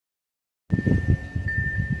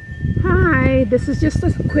Hi, this is just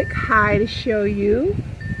a quick hi to show you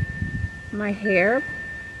my hair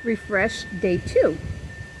refreshed day 2.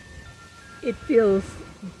 It feels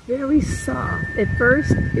very soft. At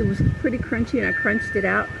first it was pretty crunchy and I crunched it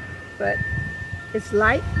out, but it's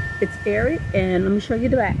light, it's airy, and let me show you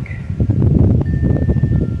the back.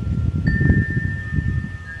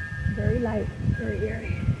 Very light, very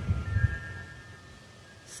airy.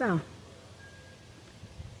 So,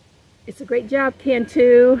 it's a great job,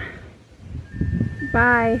 Cantu.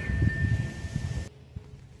 Bye.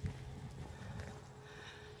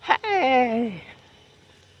 Hey!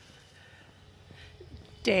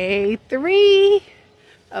 Day 3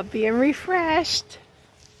 of being refreshed.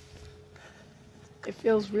 It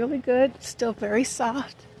feels really good, still very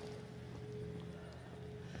soft.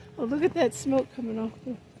 Oh, look at that smoke coming off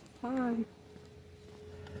the pond.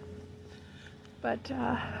 But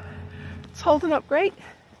it's holding up great.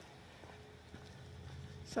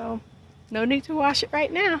 So, no need to wash it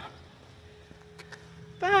right now.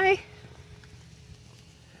 Bye.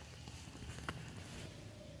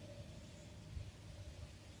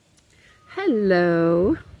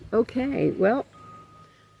 Hello. Okay, well,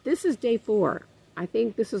 this is day 4. I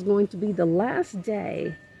think this is going to be the last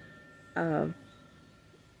day of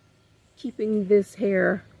keeping this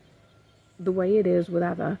hair the way it is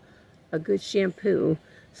without a good shampoo.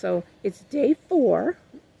 So it's day 4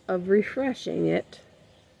 of refreshing it,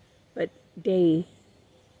 but day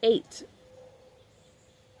 8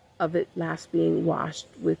 of it last being washed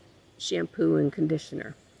with shampoo and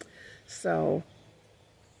conditioner. So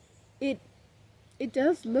it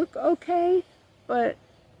does look okay, but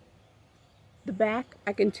the back,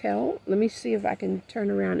 I can tell. Let me see if I can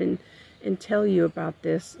turn around and tell you about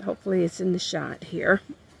this. Hopefully it's in the shot here.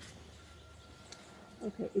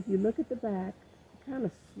 Okay, if you look at the back, it kind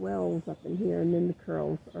of swells up in here, and then the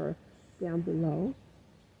curls are down below.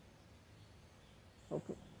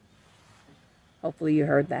 Hopefully you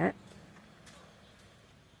heard that.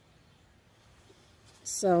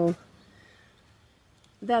 So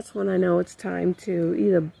that's when I know it's time to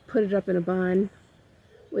either put it up in a bun,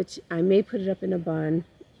 which I may put it up in a bun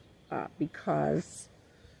because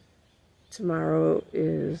tomorrow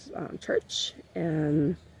is church,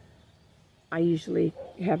 and I usually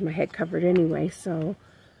have my head covered anyway, so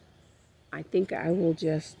I think I will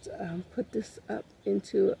just put this up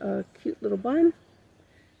into a cute little bun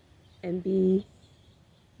and be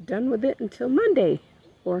done with it until Monday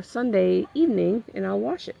or Sunday evening, and I'll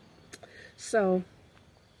wash it. So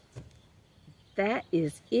that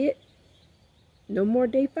is it. No more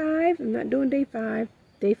day 5. I'm not doing day 5.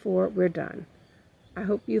 Day 4, we're done. I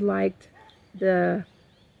hope you liked the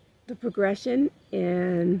progression,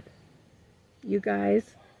 and you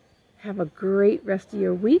guys have a great rest of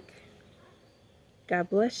your week. God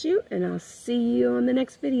bless you, and I'll see you on the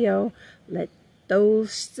next video. Let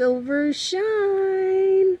those silvers shine.